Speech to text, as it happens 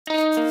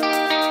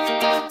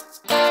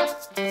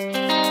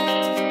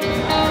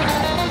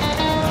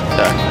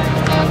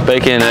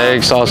bacon,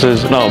 egg,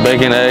 sausage. No,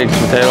 bacon, eggs,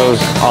 potatoes,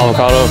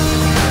 avocado,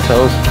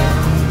 toast.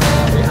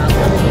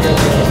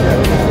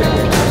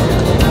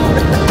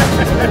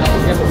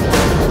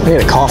 I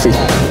had a coffee.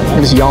 I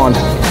just yawned.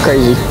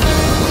 Crazy.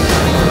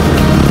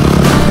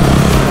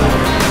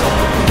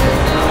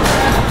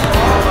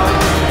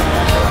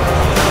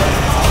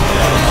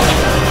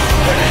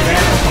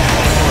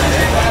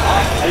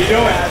 How you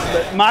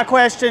doing? My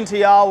question to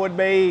y'all would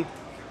be,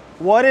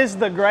 what is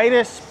the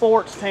greatest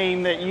sports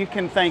team that you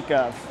can think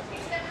of?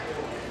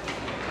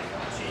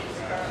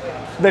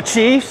 The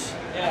Chiefs?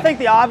 I think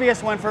the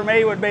obvious one for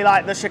me would be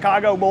like the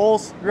Chicago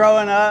Bulls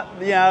growing up,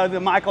 you know, the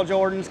Michael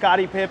Jordan,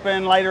 Scottie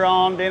Pippen, later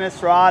on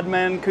Dennis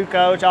Rodman,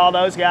 Kukoc, all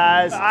those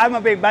guys. I'm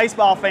a big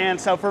baseball fan,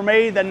 so for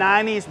me, the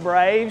 90s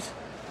Braves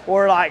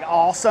were like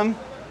awesome.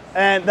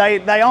 And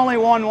they only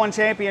won one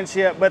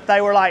championship, but they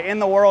were like in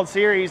the World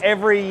Series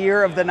every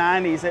year of the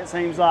 90s, it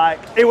seems like.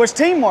 It was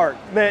teamwork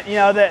that, you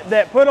know,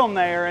 that put them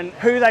there, and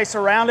who they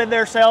surrounded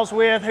themselves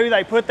with, who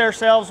they put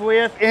themselves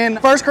with. In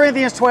 1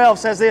 Corinthians 12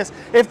 says this,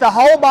 if the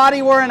whole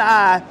body were an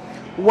eye,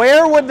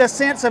 where would the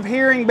sense of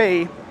hearing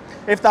be?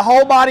 If the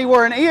whole body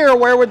were an ear,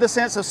 where would the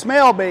sense of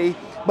smell be?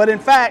 But in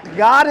fact,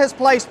 God has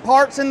placed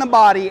parts in the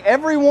body,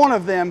 every one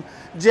of them,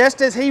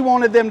 just as He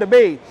wanted them to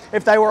be.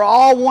 If they were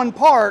all one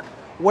part,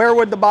 where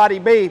would the body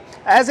be?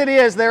 As it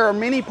is, there are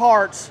many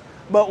parts,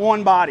 but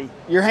one body.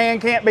 Your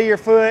hand can't be your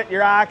foot,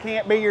 your eye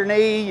can't be your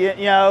knee,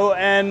 you know,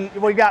 and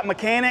we've got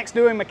mechanics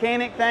doing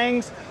mechanic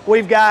things.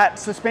 We've got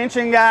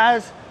suspension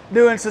guys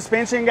doing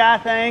suspension guy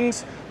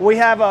things. We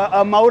have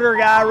a motor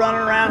guy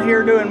running around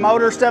here doing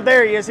motor stuff.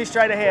 There he is, he's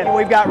straight ahead.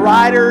 We've got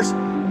riders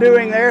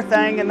doing their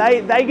thing, and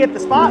they get the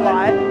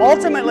spotlight.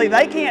 Ultimately,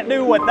 they can't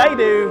do what they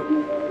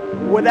do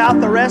without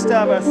the rest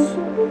of us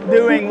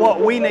doing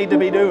what we need to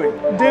be doing.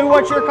 Do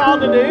what you're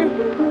called to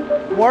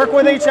do. Work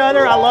with each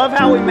other. I love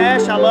how we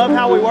mesh. I love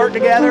how we work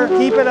together.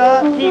 Keep it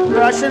up. Keep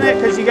crushing it,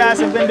 because you guys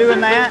have been doing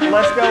that.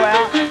 Let's go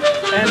out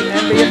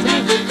and be a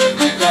team.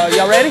 So,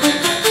 y'all ready?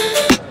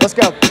 Let's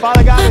go.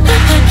 Father God, we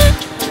thank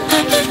you.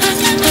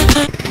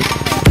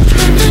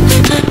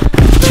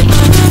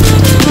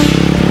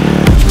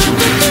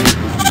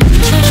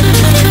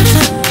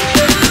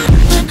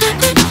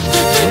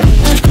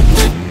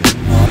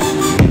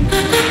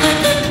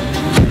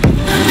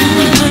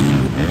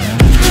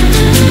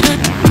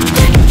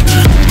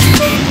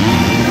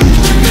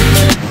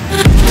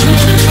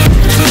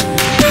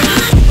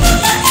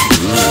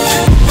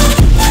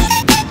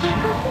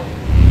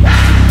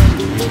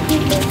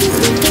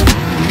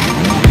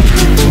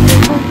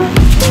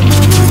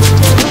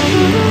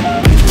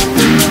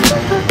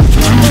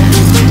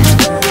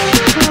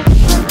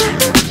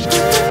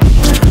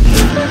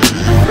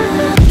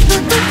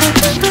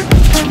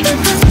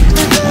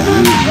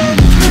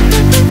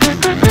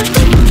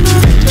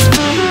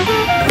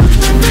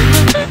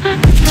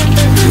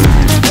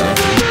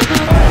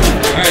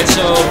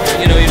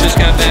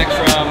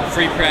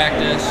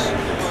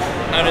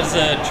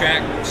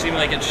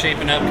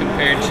 Shaping up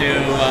compared to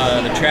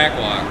the track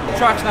walk? The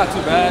track's not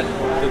too bad.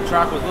 The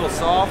track was a little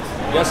soft.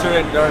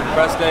 Yesterday, during the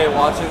best day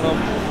watching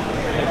them,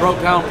 it broke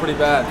down pretty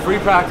bad.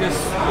 Free practice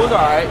was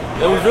alright.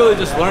 It was really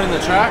just learning the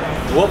track.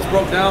 The whoops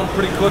broke down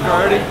pretty quick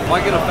already. If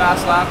I get a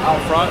fast lap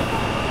out front,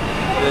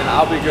 then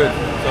I'll be good.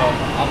 So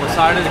I'm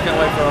excited. I can't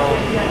wait for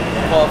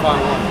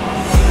qualifying one.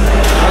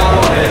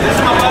 This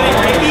is my buddy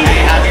Ricky.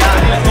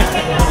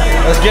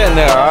 Let's get in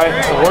there, alright?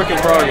 It's a work in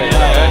progress.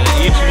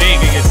 Each week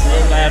it gets a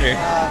little better.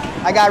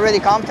 I got really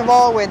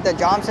comfortable with the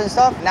jumps and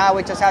stuff. Now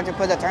we just have to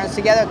put the turns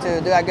together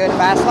to do a good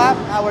fast lap.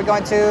 Now we're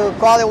going to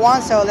quality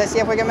one, so let's see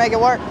if we can make it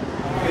work.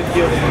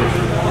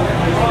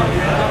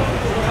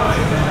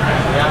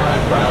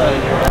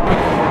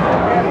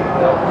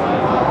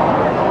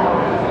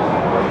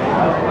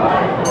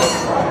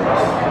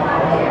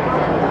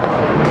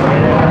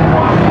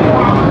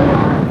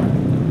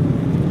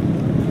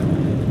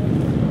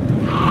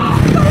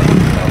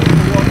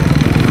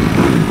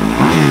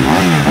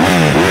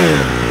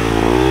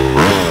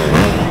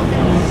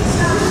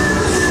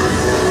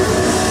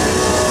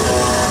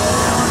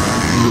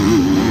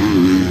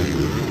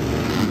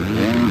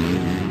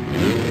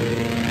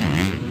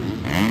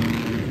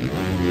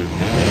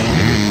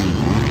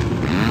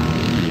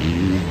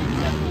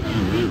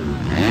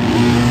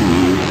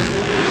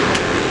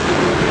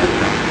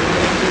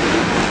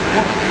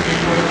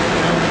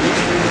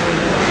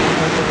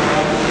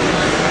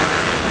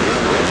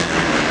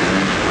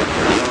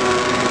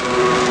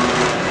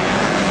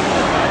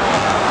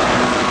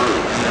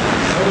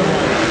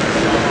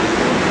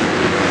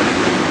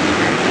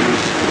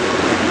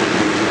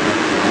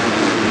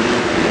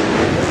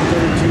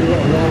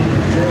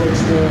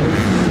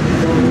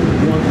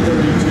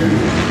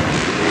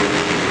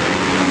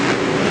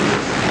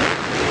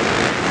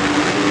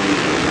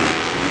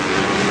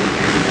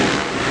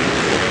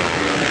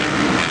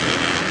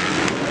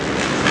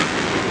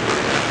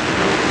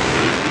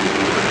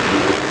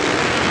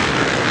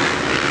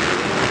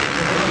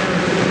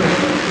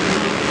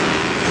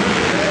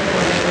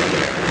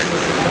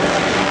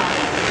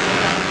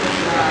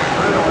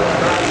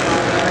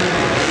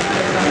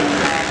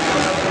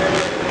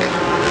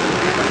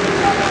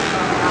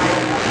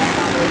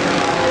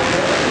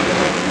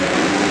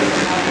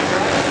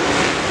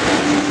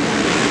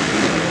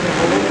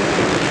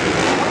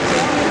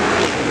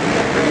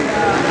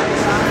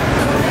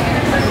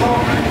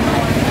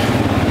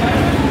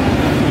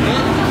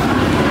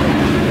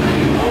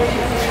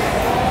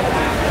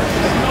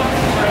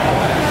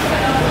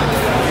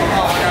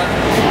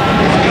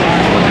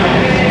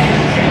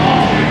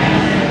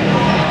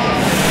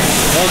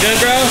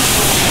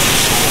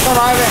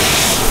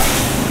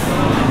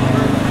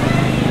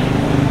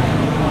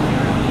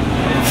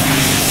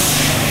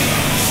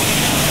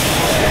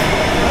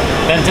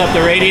 up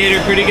the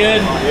radiator pretty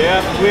good?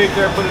 Yeah, tweaked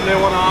there, put a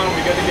new one on, we'll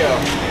be good to go.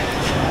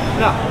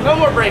 No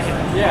more braking.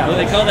 Yeah. Well,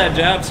 they call that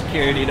job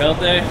security, don't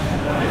they?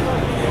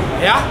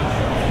 Yeah.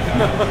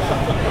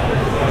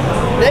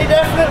 They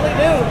definitely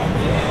do.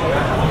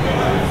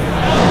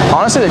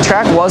 Honestly, the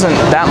track wasn't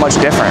that much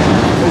different.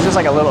 It was just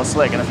like a little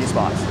slick in a few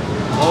spots.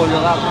 What was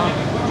your lap time?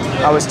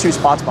 I was 2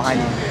 spots behind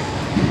you.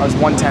 I was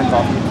 1/10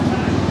 off you.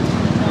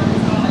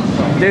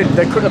 Dude,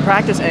 the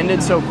practice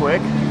ended so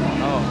quick.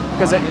 Oh.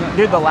 Because,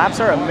 dude, the laps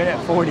are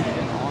 1:40.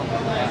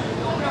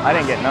 I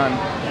didn't get none.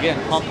 I'm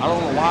getting pumped. I don't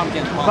know why I'm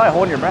getting pumped. Probably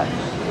holding your breath.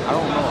 I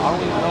don't know. I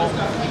don't even know.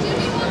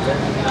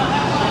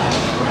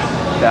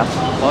 Yeah.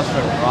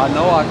 Cluster. I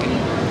know I can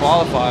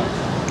qualify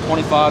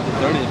 25 to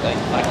 30 things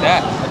like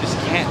that. I just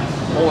can't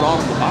hold on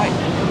to the bike.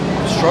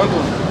 I'm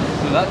struggling.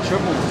 Dude, that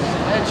triple was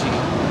edgy.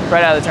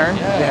 Right out of the turn?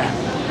 Yeah.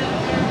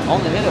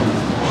 Only hit him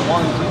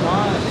 1, 2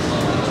 times.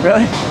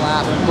 Really?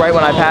 Right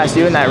when I passed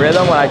you in that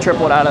rhythm, when I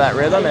tripled out of that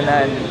rhythm, and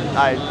then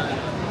I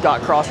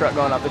got cross rut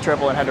going up the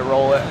triple and had to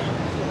roll it.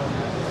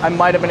 I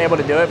might have been able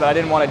to do it, but I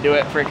didn't want to do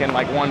it freaking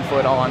like 1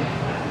 foot on.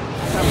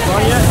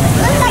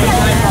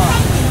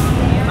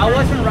 I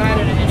wasn't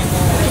riding it anymore.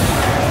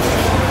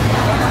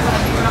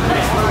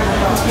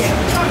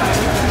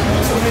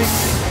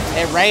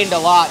 It rained a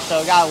lot,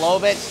 so it got a little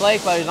bit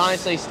slick, but it was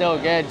honestly still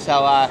good.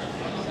 So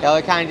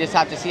we kind of just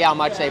have to see how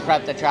much they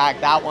prep the track.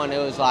 That one, it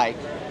was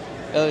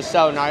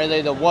so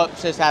gnarly. The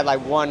whoops just had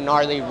like one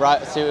gnarly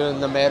rut through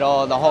in the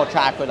middle. The whole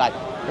track was like,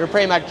 we were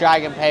pretty much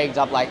dragging pegs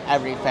up like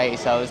every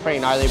face, so it was pretty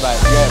gnarly, but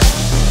good.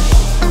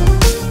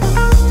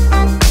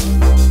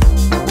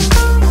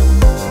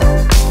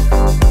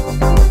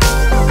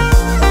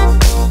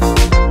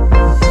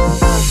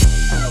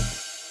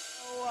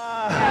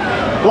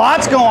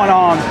 Lots going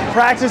on.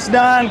 Practice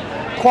done.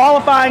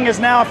 Qualifying is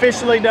now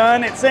officially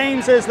done. It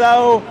seems as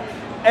though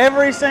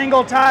every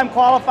single time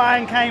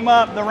qualifying came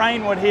up, the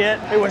rain would hit.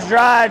 It was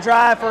dry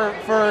for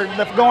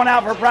the going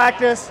out for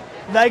practice.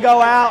 They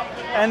go out,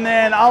 and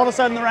then all of a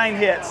sudden the rain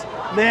hits.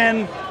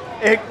 Then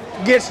it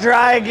gets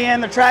dry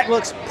again. The track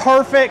looks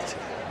perfect.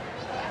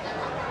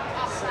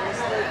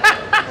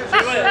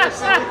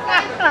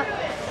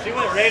 She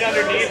went right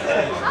underneath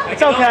it.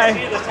 It's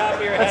okay.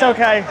 It's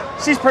okay.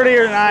 She's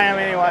prettier than I am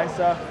anyway,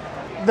 so.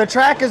 The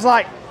track is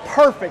like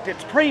perfect.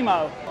 It's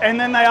primo. And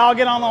then they all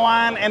get on the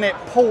line and it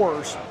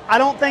pours. I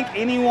don't think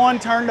anyone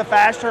turned a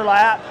faster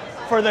lap.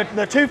 For the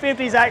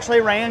 250s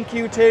actually ran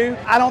Q2.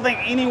 I don't think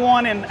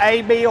anyone in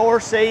A, B, or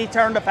C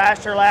turned a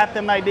faster lap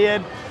than they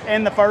did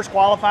in the first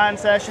qualifying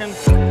session.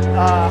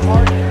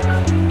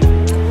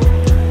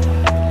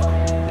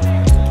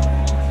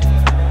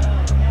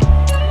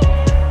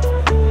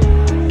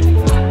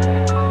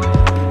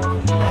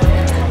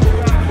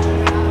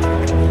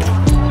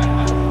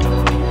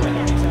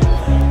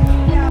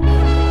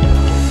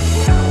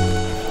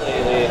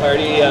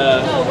 Hardy.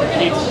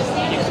 Keeps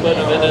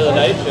putting them into the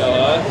night show,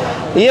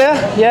 huh?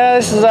 Yeah,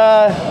 this is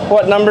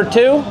what, number 2?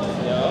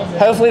 Yeah.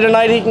 Hopefully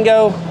tonight he can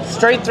go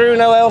straight through,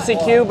 no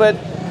LCQ, but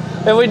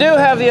if we do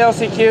have the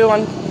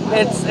LCQ,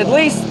 it's at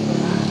least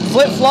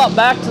flip-flop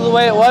back to the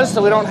way it was,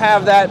 so we don't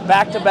have that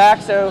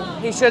back-to-back, so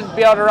he should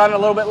be able to run a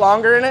little bit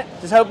longer in it.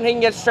 Just hoping he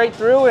can get straight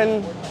through,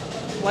 and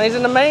when he's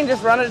in the main,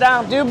 just run it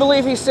down. I do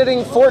believe he's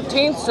sitting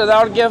 14th, so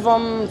that'll give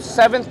him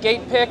 7th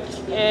gate pick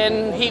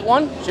in Heat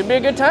 1. Should be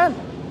a good time.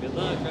 Good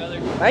luck, brother.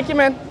 Thank you,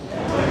 man.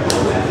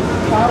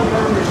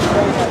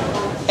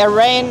 It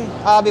rained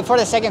before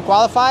the second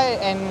qualifier,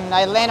 and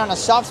I landed on a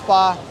soft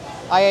spot.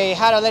 I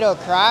had a little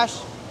crash,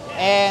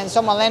 and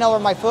someone landed over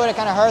my foot. It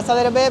kind of hurts a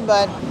little bit,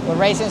 but we're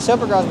racing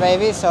Supercross,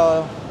 baby,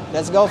 so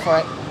let's go for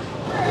it.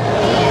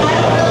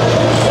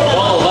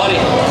 Whoa, buddy.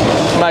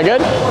 Am I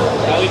good?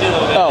 How we doing,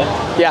 man? Oh,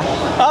 yeah.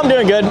 I'm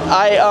doing good.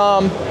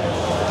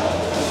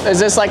 Is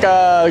this like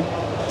a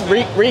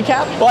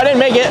recap? Well, I didn't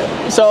make it,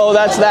 so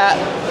that's that.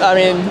 I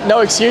mean, no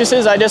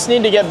excuses. I just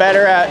need to get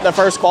better at the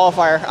first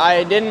qualifier.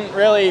 I didn't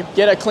really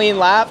get a clean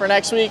lap for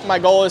next week. My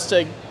goal is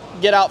to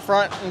get out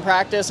front and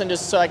practice and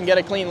just so I can get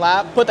a clean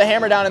lap. Put the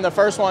hammer down in the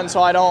first one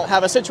so I don't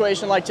have a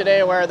situation like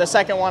today where the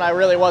second one I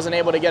really wasn't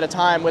able to get a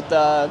time with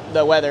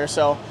the weather.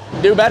 So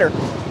do better,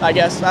 I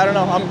guess. I don't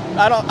know.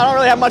 I don't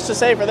really have much to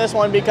say for this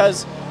one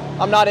because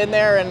I'm not in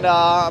there, and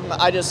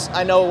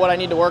I know what I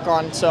need to work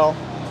on. So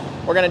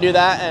we're gonna do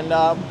that and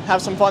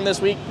have some fun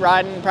this week,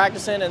 riding,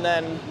 practicing, and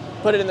then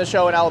put it in the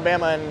show in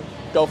Alabama and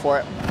go for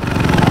it.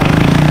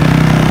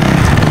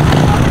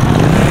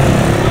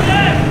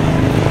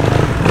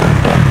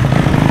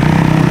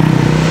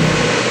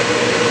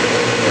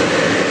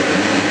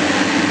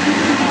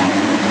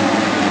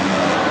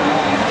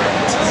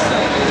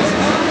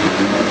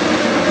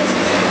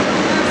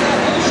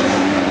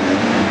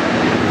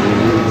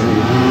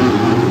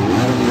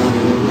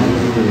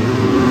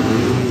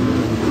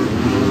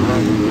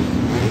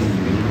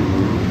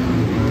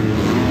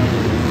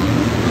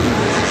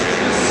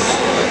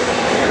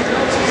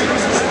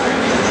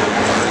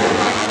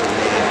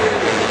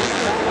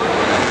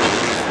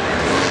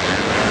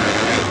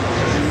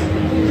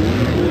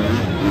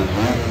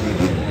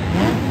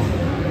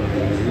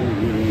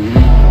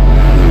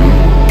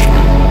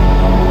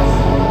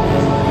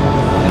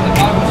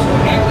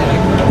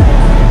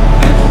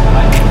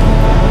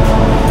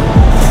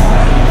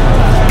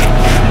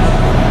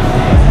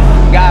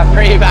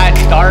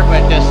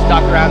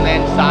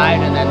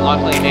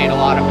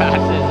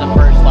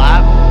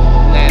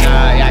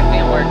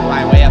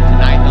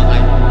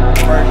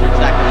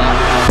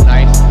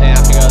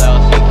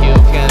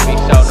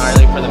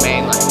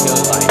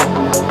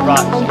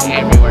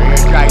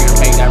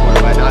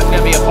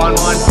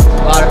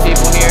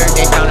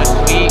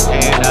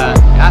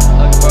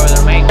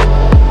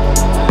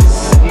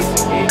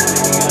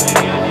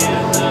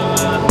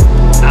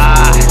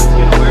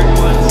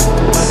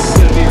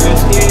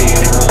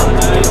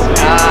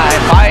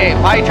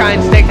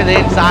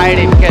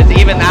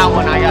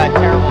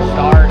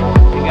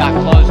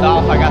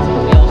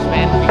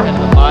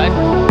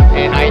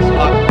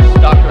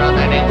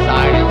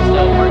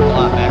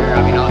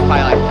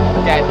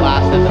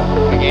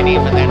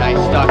 beginning, but then I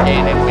stuck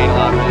in and made a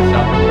lot of it. So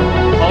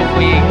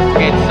hopefully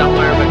get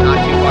somewhere, but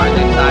not too far on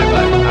the inside,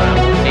 but I don't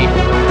know, we'll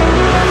see.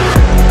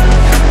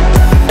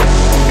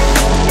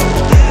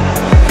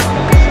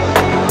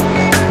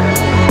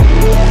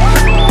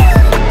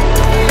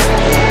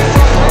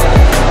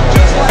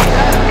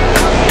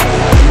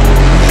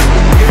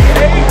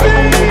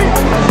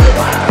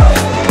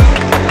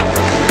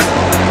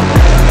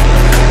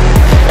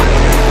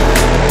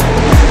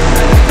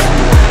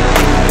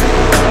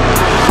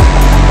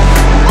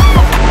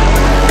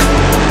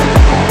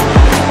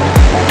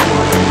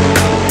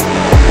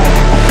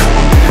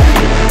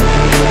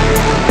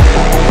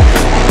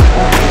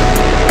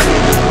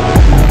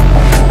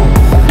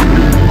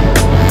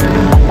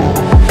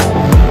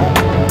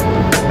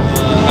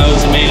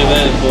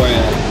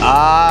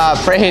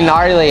 Pretty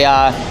gnarly.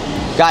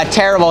 Got a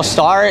terrible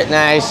start and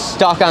I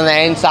stuck on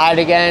the inside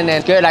again,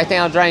 and good. I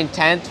think I was running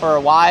 10th for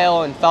a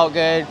while and felt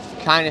good,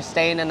 kind of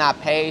staying in that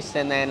pace,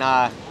 and then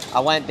I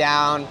went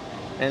down,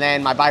 and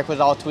then my bike was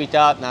all tweaked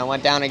up and I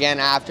went down again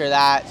after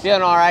that.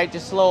 Feeling all right,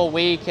 just a little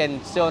weak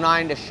and still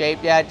not into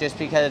shape yet, just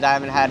because I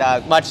haven't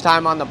had much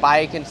time on the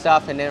bike and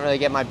stuff and didn't really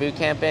get my boot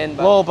camp in.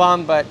 But a little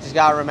bummed, but just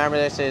gotta remember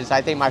this is,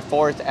 I think, my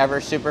 4th ever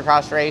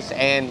Supercross race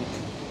and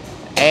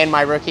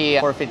my rookie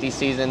 450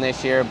 season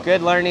this year.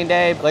 Good learning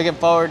day. Looking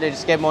forward to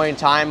just get more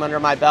time under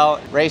my belt,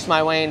 race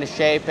my way into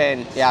shape,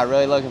 and yeah,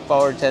 really looking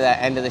forward to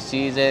the end of the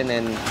season,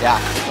 and yeah,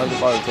 looking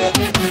forward to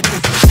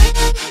it.